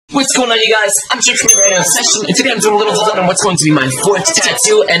What's going on, you guys? I'm Jake from the Obsession, and today I'm doing a little design on what's going to be my 4th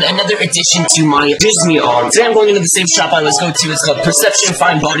tattoo and another addition to my Disney arm. Today I'm going into the same shop I always go to. It's called Perception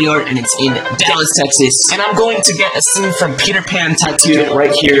Fine Body Art, and it's in Dallas, Texas. And I'm going to get a scene from Peter Pan tattooed right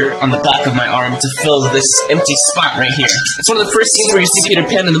here on the back of my arm to fill this empty spot right here. It's one of the first scenes where you see Peter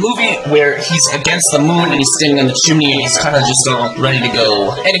Pan in the movie, where he's against the moon and he's standing on the chimney and he's kind of just all ready to go.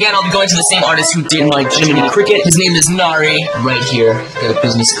 And again, I'll be going to the same artist who did my Jiminy Cricket. His name is Nari. Right here, got a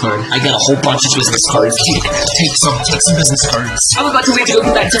business card. I got a whole bunch of business cards. Take some business cards. I'm about to leave to go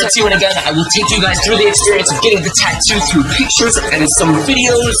get that tattoo, and again, I will take you guys through the experience of getting the tattoo through pictures and some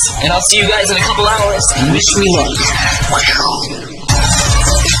videos, and I'll see you guys in a couple hours, and wish me luck.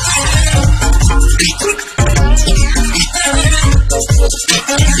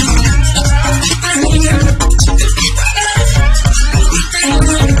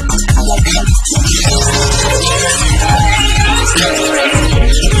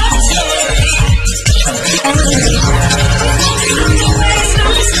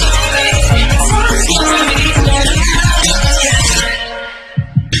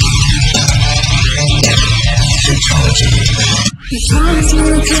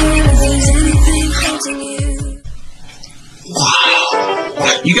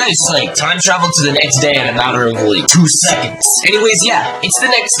 You guys, time travel to the next day in a matter of, 2 seconds. Anyways, yeah, it's the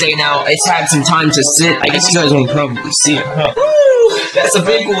next day now. It's had some time to sit. I guess you guys will probably see it, huh? Woo! That's a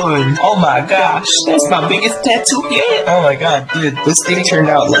big one. Oh my gosh. That's my biggest tattoo yet. Oh my god, dude. This thing turned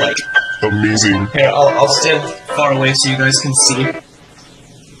out, amazing. Here, I'll stand far away so you guys can see.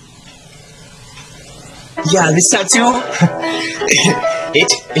 Yeah, this tattoo,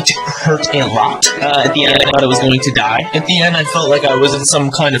 it hurt a lot. At the end, I thought I was going to die. At the end, I felt like I was in some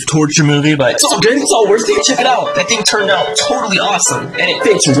kind of torture movie, but it's all good. It's all worth it. Check it out. That thing turned out totally awesome, and it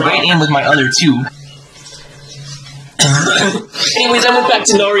fits right in with my other two. Anyways, I went back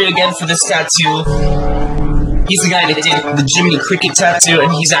to Nori again for this tattoo. He's the guy that did the Jiminy Cricket tattoo,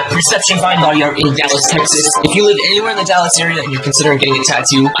 and he's at Perception Fine Body Art in Dallas, Texas. If you live anywhere in the Dallas area and you're considering getting a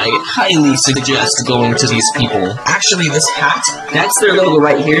tattoo, I highly suggest going to these people. Actually, this hat, that's their logo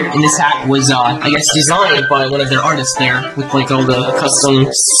right here, and this hat was, I guess, designed by one of their artists there, with, all the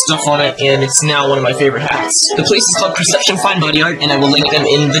custom stuff on it, and it's now one of my favorite hats. The place is called Perception Fine Body Art, and I will link them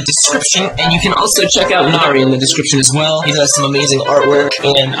in the description, and you can also check out Nari in the description as well. He does some amazing artwork,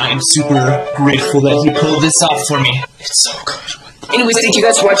 and I am super grateful that he pulled this off for me. It's so good. Anyways, thank you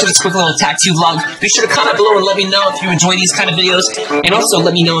guys for watching this quick little tattoo vlog. Be sure to comment below and let me know if you enjoy these kind of videos. And also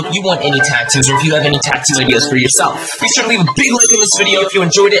let me know if you want any tattoos or if you have any tattoo ideas for yourself. Be sure to leave a big like in this video if you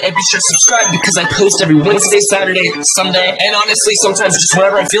enjoyed it. And be sure to subscribe because I post every Wednesday, Saturday, Sunday, and honestly, sometimes just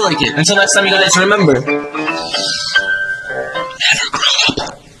whenever I feel like it. Until next time, you guys remember, never grow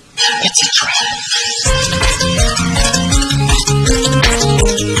up. It's a trap.